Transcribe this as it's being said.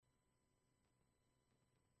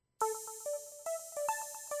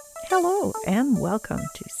Hello and welcome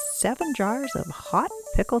to 7 Jars of Hot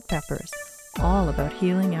Pickled Peppers, all about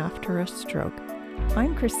healing after a stroke.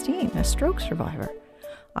 I'm Christine, a stroke survivor.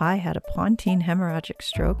 I had a pontine hemorrhagic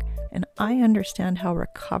stroke, and I understand how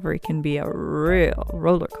recovery can be a real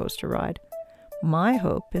roller coaster ride. My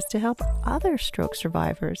hope is to help other stroke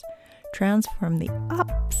survivors transform the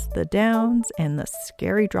ups, the downs, and the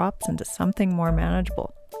scary drops into something more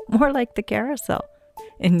manageable, more like the carousel.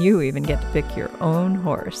 And you even get to pick your own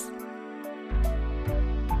horse.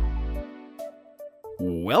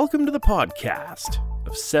 Welcome to the podcast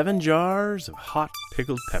of 7 Jars of Hot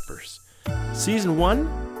Pickled Peppers. Season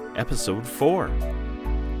 1, Episode 4,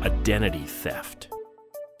 Identity Theft.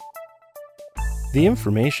 The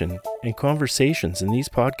information and conversations in these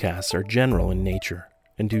podcasts are general in nature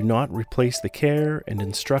and do not replace the care and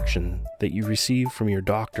instruction that you receive from your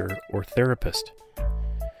doctor or therapist.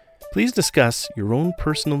 Please discuss your own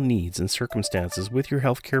personal needs and circumstances with your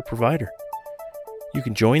healthcare provider. You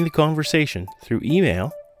can join the conversation through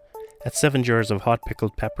email at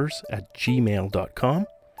 7jarsofhotpickledpeppers@gmail.com,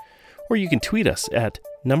 or you can tweet us at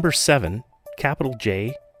number 7, capital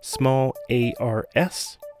J, small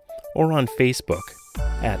ARS, or on Facebook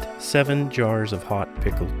at 7 Jars of Hot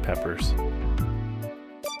Pickled Peppers.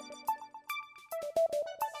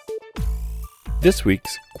 This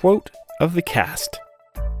week's quote of the cast.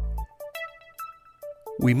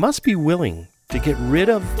 We must be willing to get rid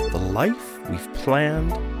of the life we've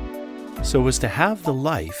planned so as to have the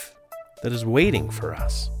life that is waiting for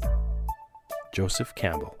us. Joseph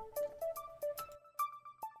Campbell.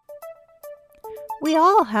 We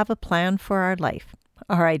all have a plan for our life.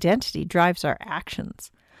 Our identity drives our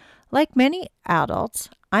actions. Like many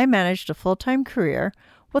adults, I managed a full-time career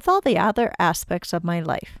with all the other aspects of my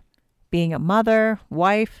life. Being a mother,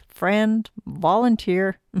 wife, friend,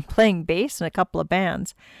 volunteer, and playing bass in a couple of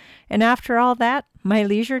bands. And after all that, my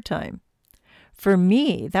leisure time. For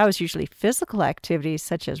me, that was usually physical activities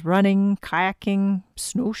such as running, kayaking,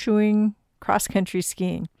 snowshoeing, cross-country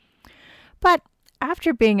skiing. But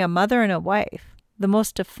after being a mother and a wife, the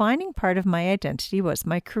most defining part of my identity was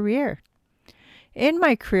my career. In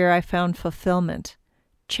my career, I found fulfillment,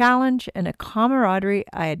 challenge, and a camaraderie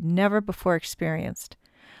I had never before experienced.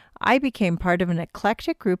 I became part of an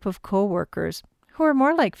eclectic group of co-workers who were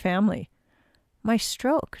more like family. My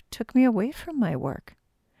stroke took me away from my work.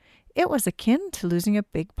 It was akin to losing a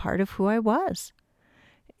big part of who I was.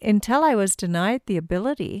 Until I was denied the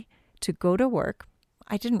ability to go to work,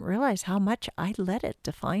 I didn't realize how much I let it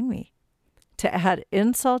define me. To add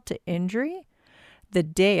insult to injury, the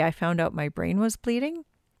day I found out my brain was bleeding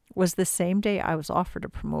was the same day I was offered a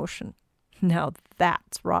promotion. Now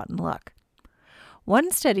that's rotten luck.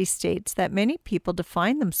 One study states that many people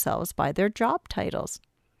define themselves by their job titles.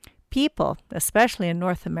 People, especially in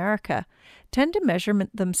North America, tend to measure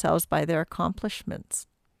themselves by their accomplishments.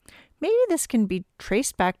 Maybe this can be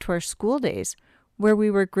traced back to our school days, where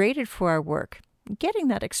we were graded for our work, getting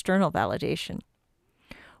that external validation.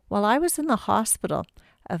 While I was in the hospital,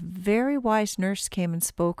 a very wise nurse came and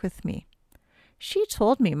spoke with me. She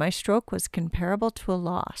told me my stroke was comparable to a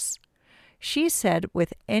loss. She said,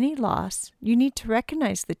 with any loss, you need to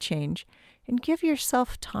recognize the change and give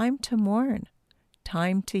yourself time to mourn,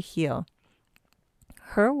 time to heal.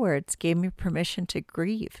 Her words gave me permission to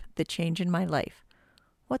grieve the change in my life,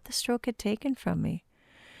 what the stroke had taken from me.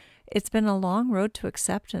 It's been a long road to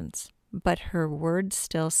acceptance, but her words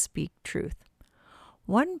still speak truth.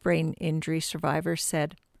 One brain injury survivor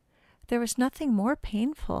said, "There was nothing more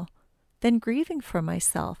painful than grieving for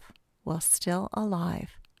myself while still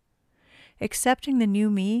alive." Accepting the new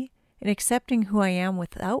me and accepting who I am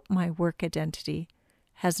without my work identity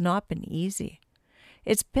has not been easy.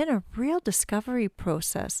 It's been a real discovery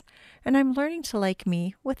process, and I'm learning to like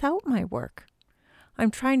me without my work. I'm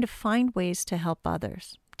trying to find ways to help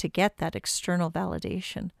others, to get that external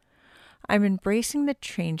validation. I'm embracing the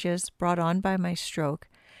changes brought on by my stroke,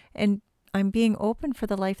 and I'm being open for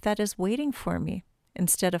the life that is waiting for me,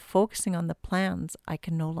 instead of focusing on the plans I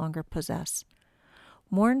can no longer possess.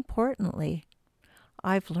 More importantly,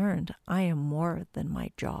 I've learned I am more than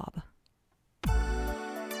my job.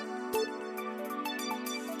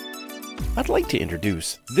 I'd like to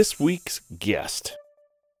introduce this week's guest.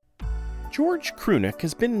 George Krunick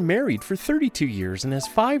has been married for 32 years and has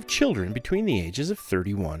 5 children between the ages of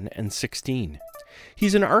 31 and 16.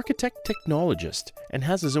 He's an architect-technologist and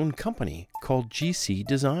has his own company called GC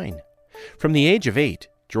Design. From the age of 8,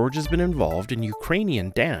 George has been involved in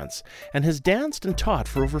Ukrainian dance and has danced and taught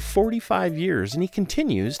for over 45 years, and he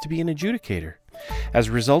continues to be an adjudicator. As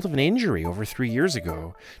a result of an injury over 3 years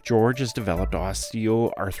ago, George has developed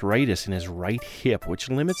osteoarthritis in his right hip, which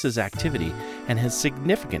limits his activity and has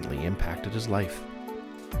significantly impacted his life.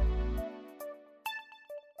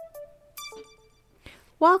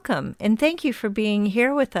 Welcome, and thank you for being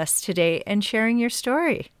here with us today and sharing your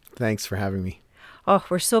story. Thanks for having me. Oh,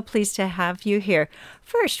 we're so pleased to have you here.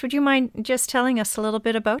 First, would you mind just telling us a little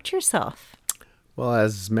bit about yourself? Well,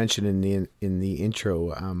 as mentioned in the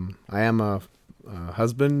intro, I am a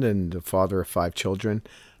husband and a father of 5 children,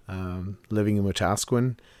 living in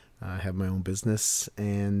Wetaskiwin. I have my own business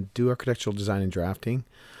and do architectural design and drafting.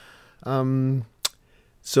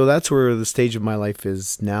 So that's where the stage of my life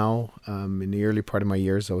is now. In the early part of my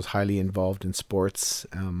years, I was highly involved in sports,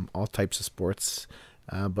 all types of sports.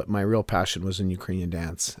 But my real passion was in Ukrainian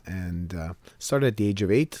dance, and started at the age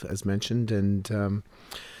of 8, as mentioned, and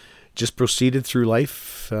just proceeded through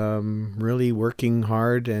life, really working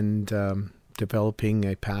hard and developing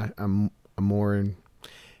a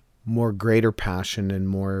more greater passion and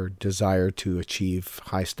more desire to achieve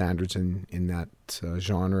high standards in that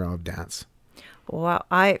genre of dance. Well,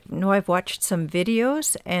 I know I've watched some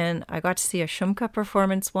videos, and I got to see a Shumka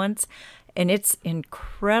performance once, and it's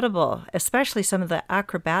incredible, especially some of the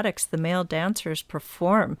acrobatics the male dancers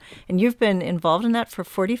perform. And you've been involved in that for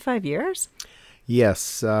 45 years? Yes.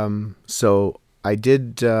 So I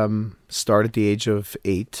did start at the age of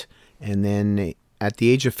 8, and then at the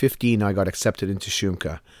age of 15, I got accepted into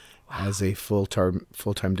Shumka as a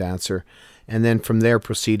full-time dancer. And then from there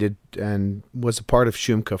proceeded and was a part of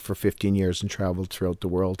Shumka for 15 years and traveled throughout the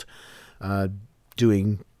world,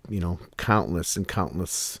 doing,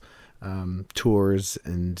 countless tours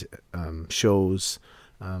and shows,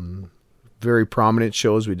 very prominent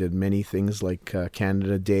shows. We did many things like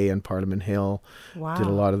Canada Day on Parliament Hill. Wow. Did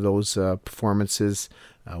a lot of those performances.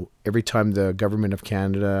 Every time the Government of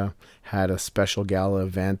Canada had a special gala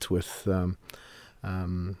event with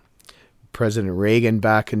President Reagan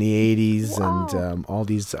back in the 80s. Wow. And all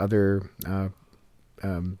these other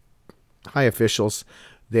high officials,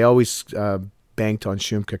 they always banked on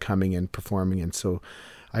Shumka coming and performing. And so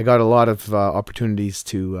I got a lot of opportunities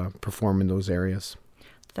to perform in those areas.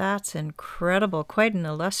 That's incredible. Quite an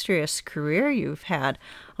illustrious career you've had.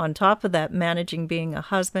 On top of that, managing being a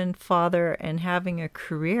husband, father, and having a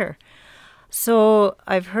career. So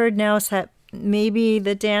I've heard now that maybe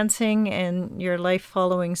the dancing and your life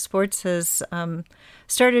following sports has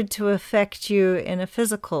started to affect you in a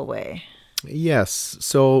physical way. Yes.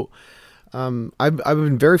 So I've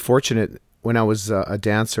been very fortunate. When I was a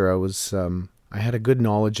dancer, I had a good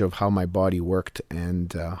knowledge of how my body worked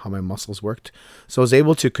and how my muscles worked. So I was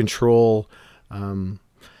able to control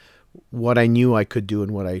what I knew I could do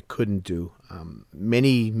and what I couldn't do.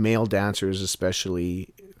 Many male dancers,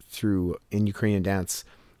 especially in Ukrainian dance,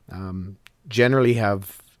 generally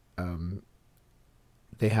have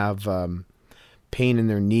pain in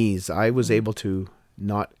their knees. I was able to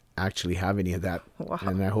not actually have any of that. Wow.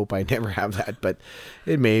 And I hope I never have that, but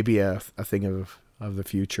it may be a thing of the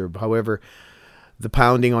future. However, the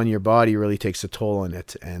pounding on your body really takes a toll on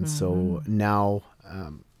it. And so now,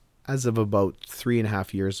 as of about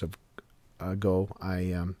 3.5 years ago,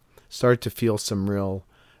 I started to feel some real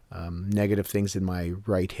negative things in my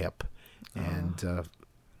right hip. And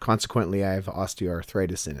consequently, I have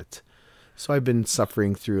osteoarthritis in it. So I've been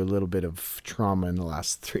suffering through a little bit of trauma in the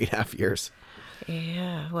last 3.5 years.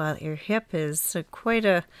 Yeah, well, your hip is quite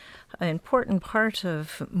an important part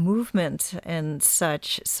of movement and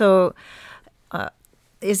such. So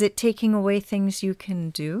is it taking away things you can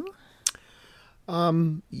do?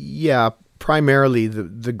 Yeah, primarily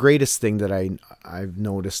the greatest thing that I've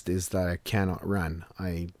noticed is that I cannot run.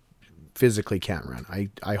 I physically can't run.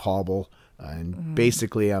 I hobble, and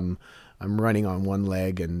basically I'm running on one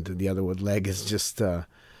leg, and the other leg is just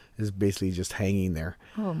is basically just hanging there.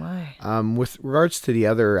 Oh my! With regards to the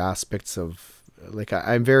other aspects of, like,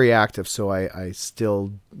 I'm very active, so I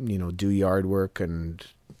still do yard work and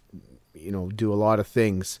do a lot of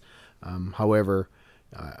things. However,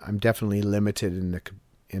 I'm definitely limited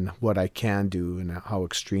in what I can do and how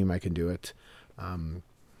extreme I can do it.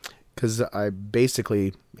 Because I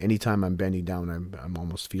basically, anytime I'm bending down, I'm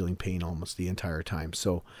almost feeling pain almost the entire time.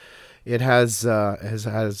 So it has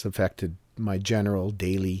affected my general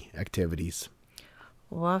daily activities.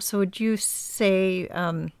 Wow. So would you say,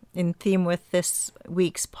 in theme with this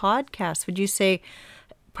week's podcast, would you say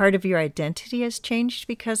part of your identity has changed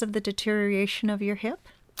because of the deterioration of your hip?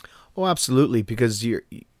 Oh, absolutely. Because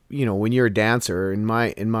when you're a dancer, in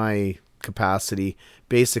my capacity,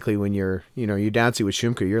 basically you're dancing with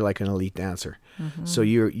Shumka, you're like an elite dancer. Mm-hmm. So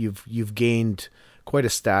you've gained quite a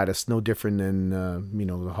status, no different than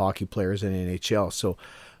the hockey players in NHL. So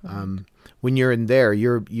when you're in there,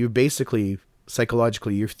 you're basically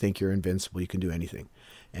psychologically you think you're invincible, you can do anything.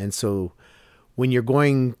 And so when you're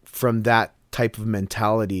going from that type of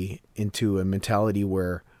mentality into a mentality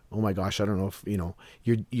where, oh my gosh, I don't know if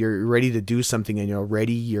you're ready to do something, and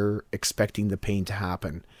you're expecting the pain to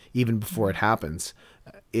happen even before it happens,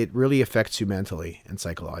 it really affects you mentally and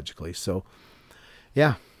psychologically. So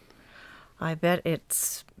yeah, I bet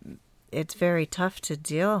it's very tough to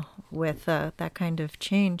deal with that kind of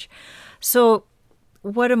change. So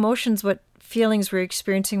what emotions, what feelings were you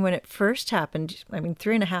experiencing when it first happened? I mean,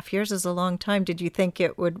 3.5 years is a long time. Did you think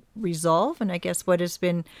it would resolve? And I guess what has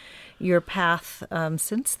been your path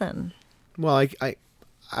since then? Well,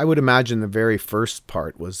 I would imagine the very first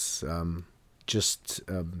part was just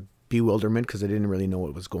bewilderment, because I didn't really know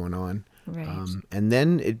what was going on. Right. And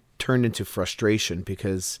then it turned into frustration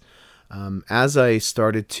because as I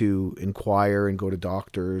started to inquire and go to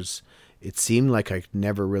doctors, it seemed like I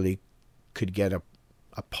never really could get a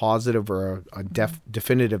positive or a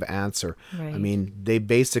definitive answer. Right. I mean, they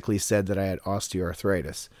basically said that I had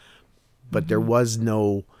osteoarthritis, but there was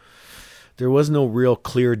no real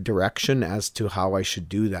clear direction as to how I should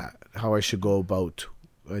do that, how I should go about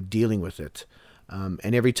dealing with it.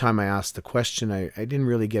 And every time I asked the question, I didn't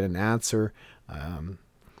really get an answer.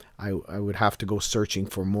 I would have to go searching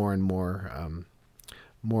for more and more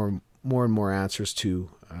answers to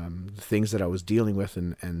the things that I was dealing with,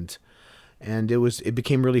 and it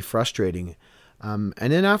became really frustrating. And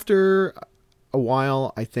then after a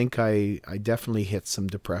while, I think I definitely hit some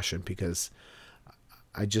depression, because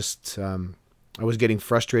I just I was getting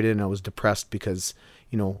frustrated and I was depressed because,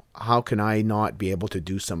 how can I not be able to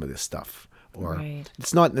do some of this stuff? Or Right.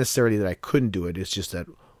 It's not necessarily that I couldn't do it. It's just that,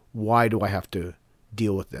 why do I have to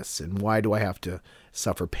deal with this? And why do I have to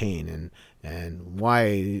suffer pain? And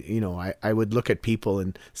why, I would look at people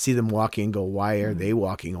and see them walking and go, why are they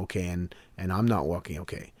walking okay? And I'm not walking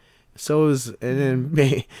okay. So it was, and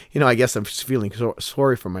then, I guess I'm just feeling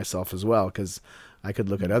sorry for myself as well, because I could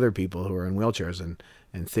look at other people who are in wheelchairs and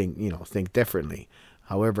think differently.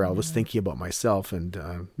 However, I was thinking about myself,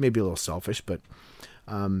 and maybe a little selfish, but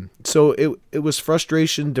so it was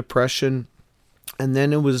frustration, depression, and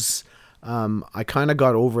then it was, I kind of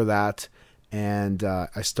got over that, and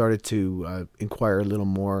I started to inquire a little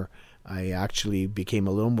more. I actually became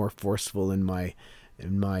a little more forceful in my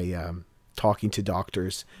talking to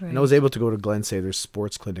doctors, Right. and I was able to go to Glen Sather's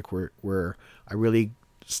sports clinic where I really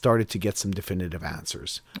started to get some definitive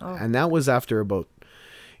answers. Oh. And that was after about,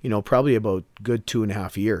 probably about good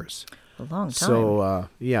 2.5 years. A long time. So,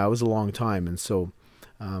 it was a long time. And so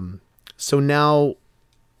now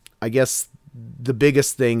I guess the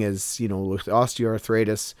biggest thing is, with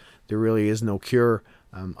osteoarthritis, there really is no cure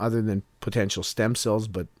other than potential stem cells,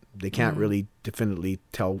 but they can't really definitively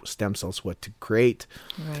tell stem cells what to create.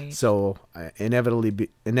 Right. So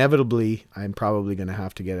inevitably, I'm probably going to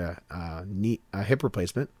have to get a hip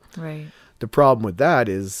replacement. Right. The problem with that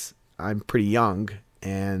is I'm pretty young,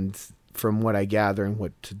 and from what I gather and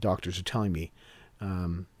what doctors are telling me,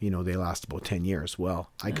 they last about 10 years. Well,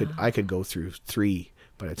 I could go through 3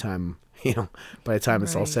 by the time it's all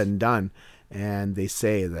Right. said and done. And they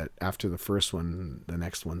say that after the first one, the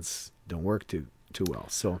next ones don't work too well.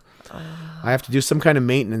 So I have to do some kind of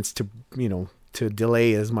maintenance to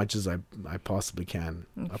delay as much as I possibly can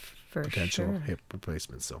a For potential sure. hip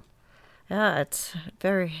replacement. So Yeah, it's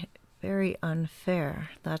very, very unfair.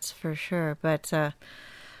 That's for sure. But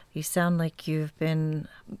you sound like you've been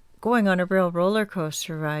going on a real roller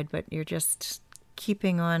coaster ride, but you're just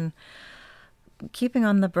keeping on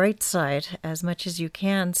the bright side as much as you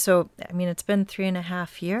can. So, I mean, it's been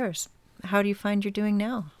 3.5 years. How do you find you're doing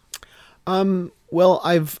now? Well,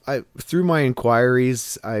 I've through my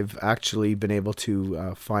inquiries, I've actually been able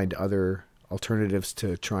to find other alternatives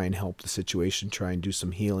to try and help the situation, try and do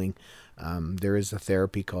some healing. There is a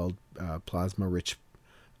therapy called plasma-rich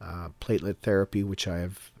platelet therapy, which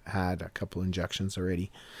I've had a couple injections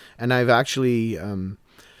already, and I've actually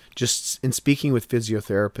just in speaking with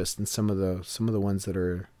physiotherapists and some of the ones that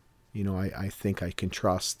are, I think I can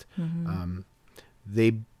trust.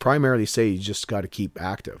 They primarily say you just got to keep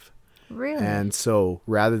active. Really? And so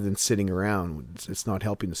rather than sitting around, it's not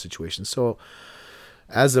helping the situation. So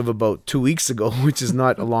as of about 2 weeks ago, which is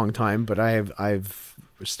not a long time, but I've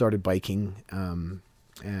started biking. And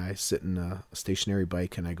I sit in a stationary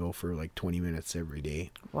bike and I go for like 20 minutes every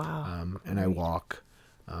day. Wow. And I walk.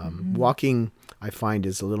 Walking, I find,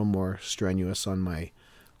 is a little more strenuous on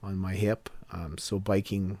my hip. So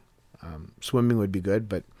biking, swimming would be good,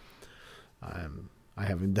 but I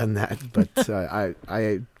haven't done that, but I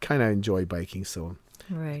kind of enjoy biking. So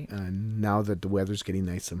Right. now that the weather's getting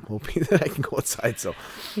nice, I'm hoping that I can go outside. So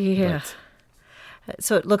Yeah.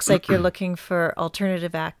 So it looks like you're looking for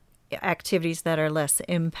alternative activities that are less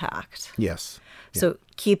impact. yes. So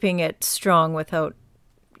keeping it strong without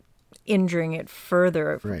injuring it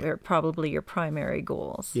further Right. are probably your primary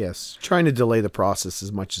goals. Yes, trying to delay the process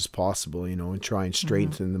as much as possible, and try and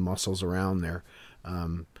strengthen the muscles around there,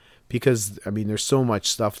 because I mean, there's so much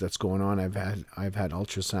stuff that's going on. I've had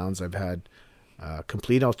ultrasounds, I've had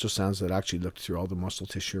complete ultrasounds that actually looked through all the muscle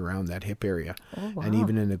tissue around that hip area, and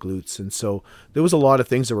even in the glutes. And so there was a lot of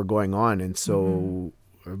things that were going on, and so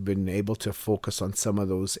I've been able to focus on some of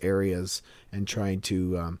those areas and trying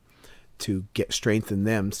to strengthen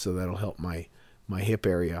them, so that'll help my hip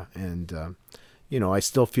area. And I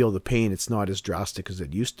still feel the pain. It's not as drastic as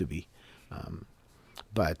it used to be,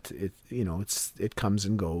 but it comes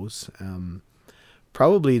and goes.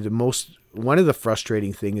 Probably one of the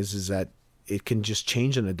frustrating things is that it can just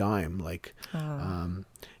change on a dime, like,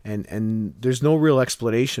 and there's no real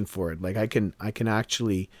explanation for it. Like I can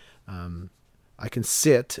actually, I can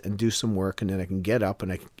sit and do some work, and then I can get up,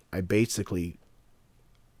 and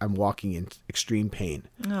I'm walking in extreme pain,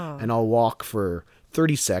 and I'll walk for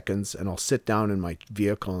 30 seconds, and I'll sit down in my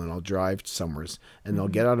vehicle, and I'll drive somewhere, and I'll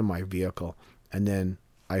get out of my vehicle, and then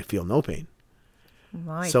I feel no pain.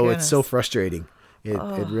 So Goodness. it's so frustrating.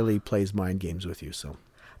 It really plays mind games with you. So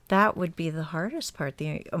That would be the hardest part,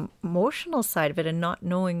 the emotional side of it, and not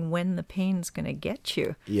knowing when the pain's going to get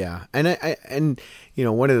you. yeah, and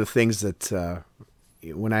one of the things that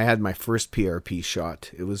when I had my first PRP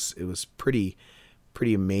shot, it was pretty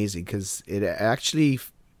amazing, because it actually,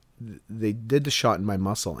 they did the shot in my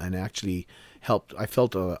muscle and actually helped. I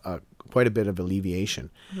felt quite a bit of alleviation.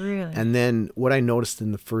 Really? And then what I noticed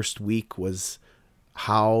in the first week was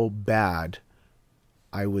how bad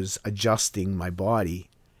I was adjusting my body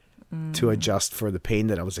to adjust for the pain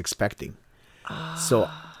that I was expecting. So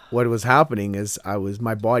what was happening is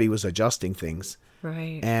my body was adjusting things.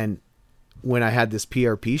 Right. And when I had this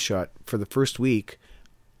PRP shot for the first week,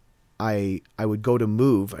 I would go to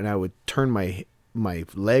move, and I would turn my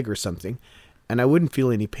leg or something, and I wouldn't feel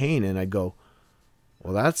any pain. And I'd go,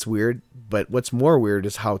 well, that's weird. But what's more weird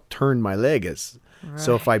is how turned my leg is. Right.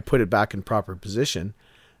 So if I put it back in proper position,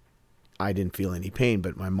 I didn't feel any pain,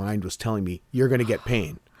 but my mind was telling me, you're going to get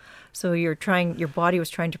pain. So your body was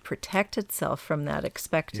trying to protect itself from that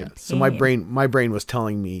expected pain. So my brain was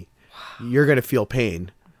telling me, you're going to feel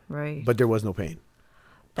pain. Right. But there was no pain.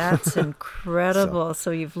 That's incredible.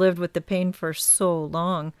 So you've lived with the pain for so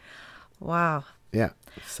long. Wow. Yeah.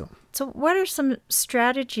 So what are some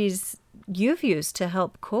strategies you've used to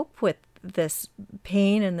help cope with this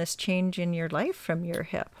pain and this change in your life from your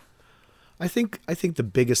hip? I think the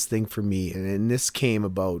biggest thing for me, and this came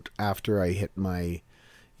about after I hit my,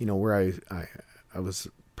 where I was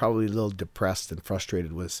probably a little depressed and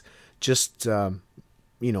frustrated, was just,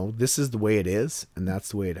 this is the way it is, and that's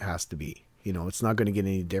the way it has to be. It's not going to get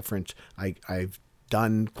any different. I've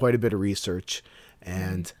done quite a bit of research,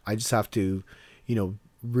 and I just have to,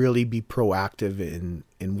 really be proactive in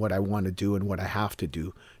what I want to do and what I have to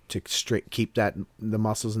do to keep the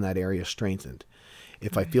muscles in that area strengthened.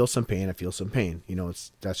 If I feel some pain, I feel some pain.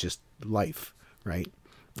 That's just life, right?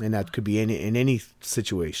 And that could be in any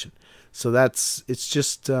situation. So it's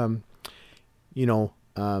just,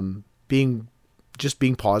 being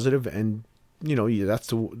positive, and that's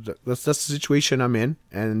the situation I'm in,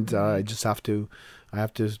 and I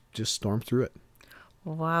have to just storm through it.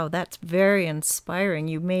 Wow, that's very inspiring.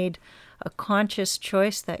 You made a conscious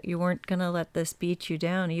choice that you weren't going to let this beat you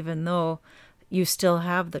down, even though you still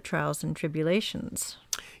have the trials and tribulations.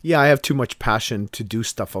 Yeah, I have too much passion to do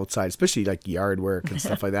stuff outside, especially like yard work and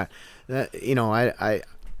stuff like that. I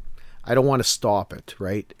don't want to stop it,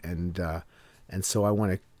 right? And so I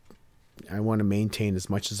want to maintain as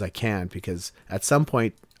much as I can, because at some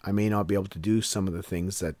point I may not be able to do some of the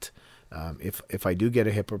things that if I do get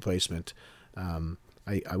a hip replacement,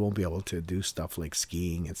 I won't be able to do stuff like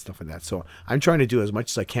skiing and stuff like that. So I'm trying to do as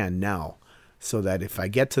much as I can now, so that if I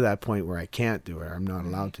get to that point where I can't do it, or I'm not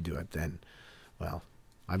allowed to do it, then, well,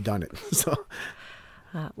 I've done it. So,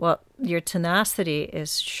 well, your tenacity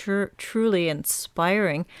is truly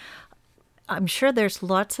inspiring. I'm sure there's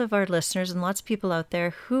lots of our listeners and lots of people out there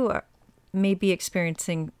who may be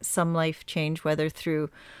experiencing some life change, whether through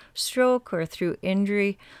stroke or through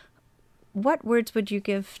injury. What words would you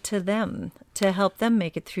give to them to help them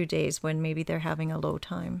make it through days when maybe they're having a low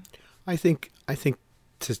time? I think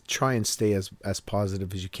to try and stay as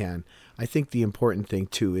positive as you can. I think the important thing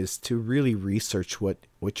too is to really research what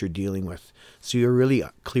you're dealing with, so you really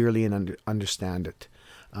clearly and understand it.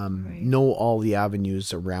 know all the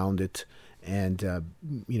avenues around it, and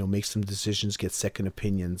make some decisions, get second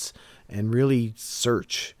opinions, and really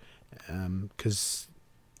search. Because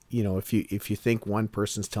if you think one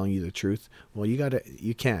person's telling you the truth, well, you got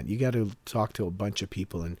to talk to a bunch of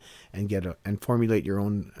people and formulate your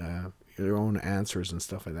own answers and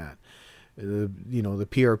stuff like that. The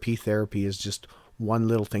PRP therapy is just one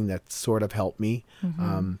little thing that sort of helped me.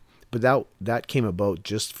 But that came about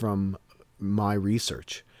just from my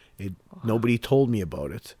research. Nobody told me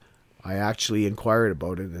about it. I actually inquired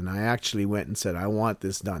about it, and I actually went and said, I want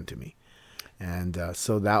this done to me. And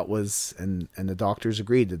so that was, and the doctors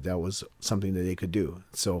agreed that was something that they could do.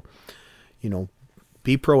 So,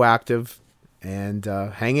 be proactive and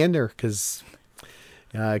hang in there, because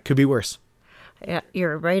it could be worse. Yeah,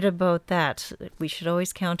 you're right about that. We should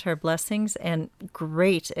always count our blessings, and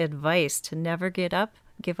great advice to never give up,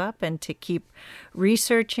 and to keep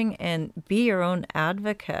researching and be your own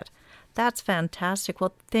advocate. That's fantastic.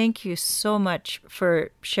 Well, thank you so much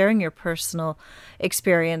for sharing your personal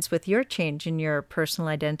experience with your change in your personal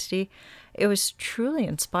identity. It was truly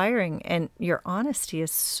inspiring, and your honesty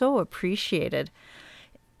is so appreciated.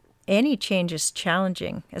 Any change is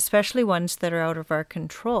challenging, especially ones that are out of our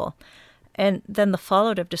control. And then the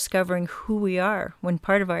fallout of discovering who we are when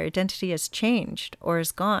part of our identity has changed or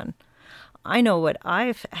is gone. I know what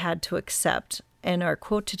I've had to accept, and our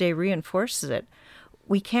quote today reinforces it.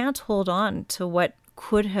 We can't hold on to what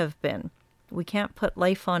could have been. We can't put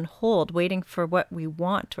life on hold waiting for what we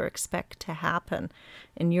want or expect to happen.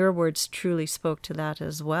 And your words truly spoke to that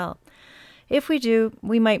as well. If we do,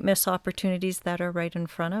 we might miss opportunities that are right in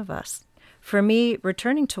front of us. For me,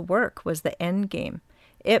 returning to work was the end game.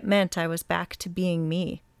 It meant I was back to being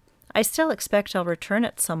me. I still expect I'll return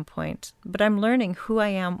at some point, but I'm learning who I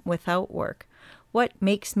am without work. What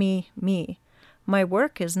makes me me? My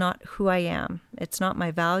work is not who I am. It's not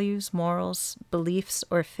my values, morals, beliefs,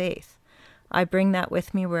 or faith. I bring that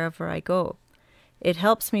with me wherever I go. It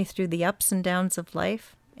helps me through the ups and downs of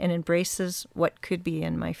life and embraces what could be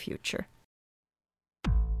in my future.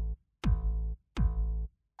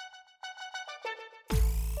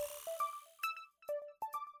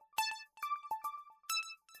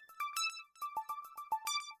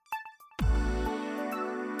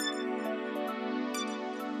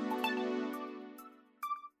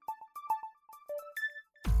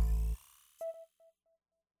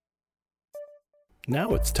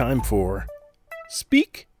 Now it's time for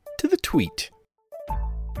Speak to the Tweet.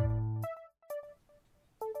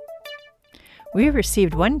 We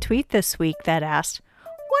received one tweet this week that asked,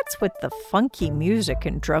 "What's with the funky music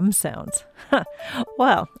and drum sounds?"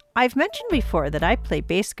 Well, I've mentioned before that I play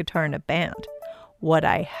bass guitar in a band. What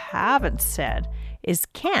I haven't said is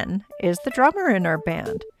Ken is the drummer in our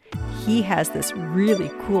band. He has this really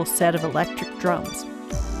cool set of electric drums.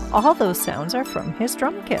 All those sounds are from his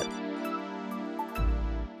drum kit.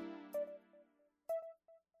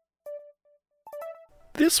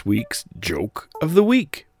 This week's Joke of the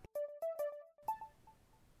Week.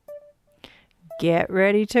 Get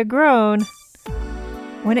ready to groan.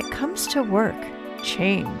 When it comes to work,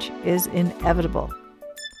 change is inevitable.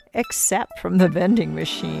 Except from the vending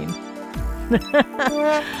machine.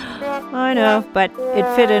 I know, but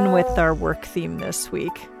it fit in with our work theme this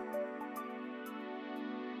week.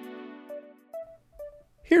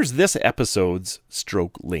 Here's this episode's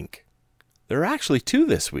stroke link. There are actually two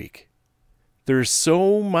this week. There's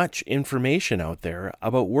so much information out there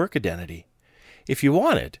about work identity. If you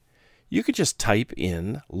wanted, you could just type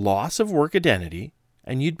in loss of work identity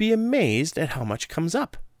and you'd be amazed at how much comes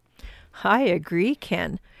up. I agree,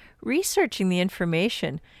 Ken. Researching the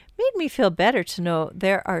information made me feel better to know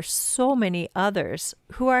there are so many others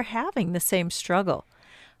who are having the same struggle.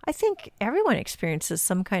 I think everyone experiences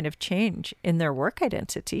some kind of change in their work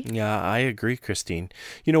identity. Yeah, I agree, Christine.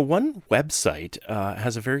 You know, one website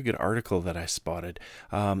has a very good article that I spotted.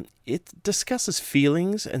 It discusses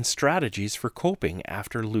feelings and strategies for coping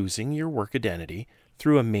after losing your work identity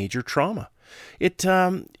through a major trauma. It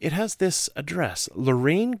has this address,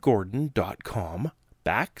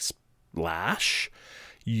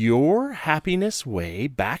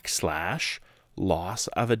 lorrainegordon.com/yourhappinessway/ loss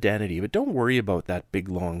of identity. But don't worry about that big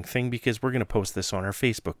long thing because we're going to post this on our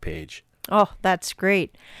Facebook page. Oh, that's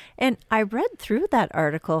great. And I read through that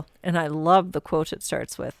article and I love the quote it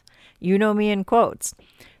starts with. You know me in quotes.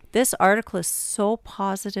 This article is so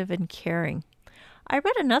positive and caring. I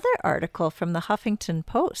read another article from the Huffington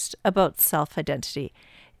Post about self-identity.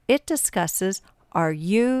 It discusses, are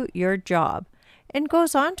you your job? And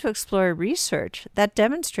goes on to explore research that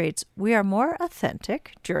demonstrates we are more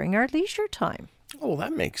authentic during our leisure time. Oh,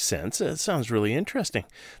 that makes sense. It sounds really interesting.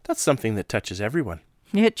 That's something that touches everyone.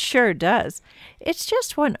 It sure does. It's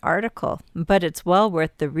just one article, but it's well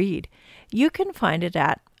worth the read. You can find it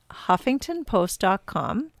at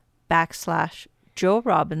huffingtonpost.com/Joe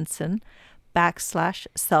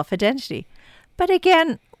Robinson/self-identity. But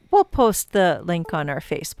again, we'll post the link on our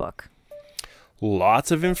Facebook.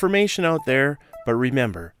 Lots of information out there, but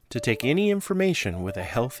remember to take any information with a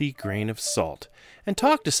healthy grain of salt and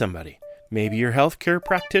talk to somebody, maybe your healthcare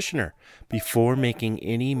practitioner, before making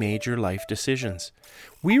any major life decisions.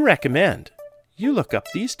 We recommend you look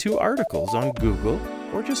up these 2 articles on Google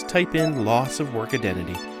or just type in loss of work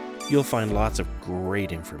identity. You'll find lots of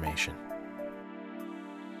great information.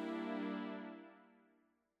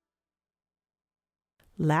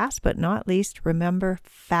 Last but not least, remember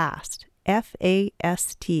FAST,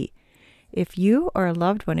 F-A-S-T. If you or a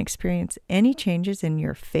loved one experience any changes in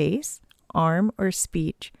your face, arm, or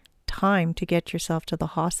speech, time to get yourself to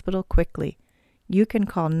the hospital quickly. You can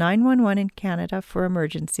call 911 in Canada for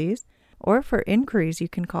emergencies, or for inquiries you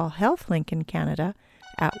can call HealthLink in Canada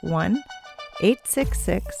at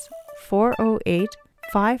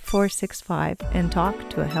 1-866-408-5465 and talk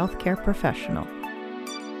to a healthcare professional.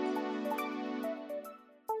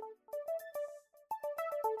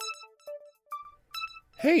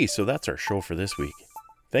 Hey, so that's our show for this week.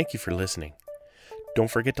 Thank you for listening.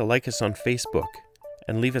 Don't forget to like us on Facebook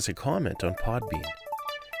and leave us a comment on Podbean.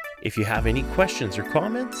 If you have any questions or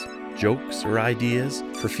comments, jokes or ideas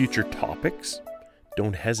for future topics,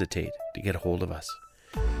 don't hesitate to get a hold of us.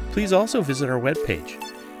 Please also visit our webpage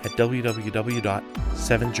at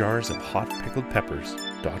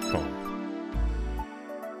www.7jarsofhotpickledpeppers.com.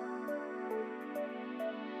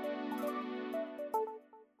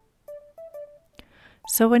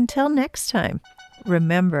 So until next time,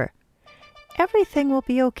 remember, everything will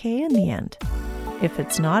be okay in the end. If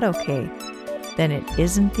it's not okay, then it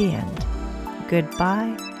isn't the end.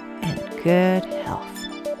 Goodbye and good health.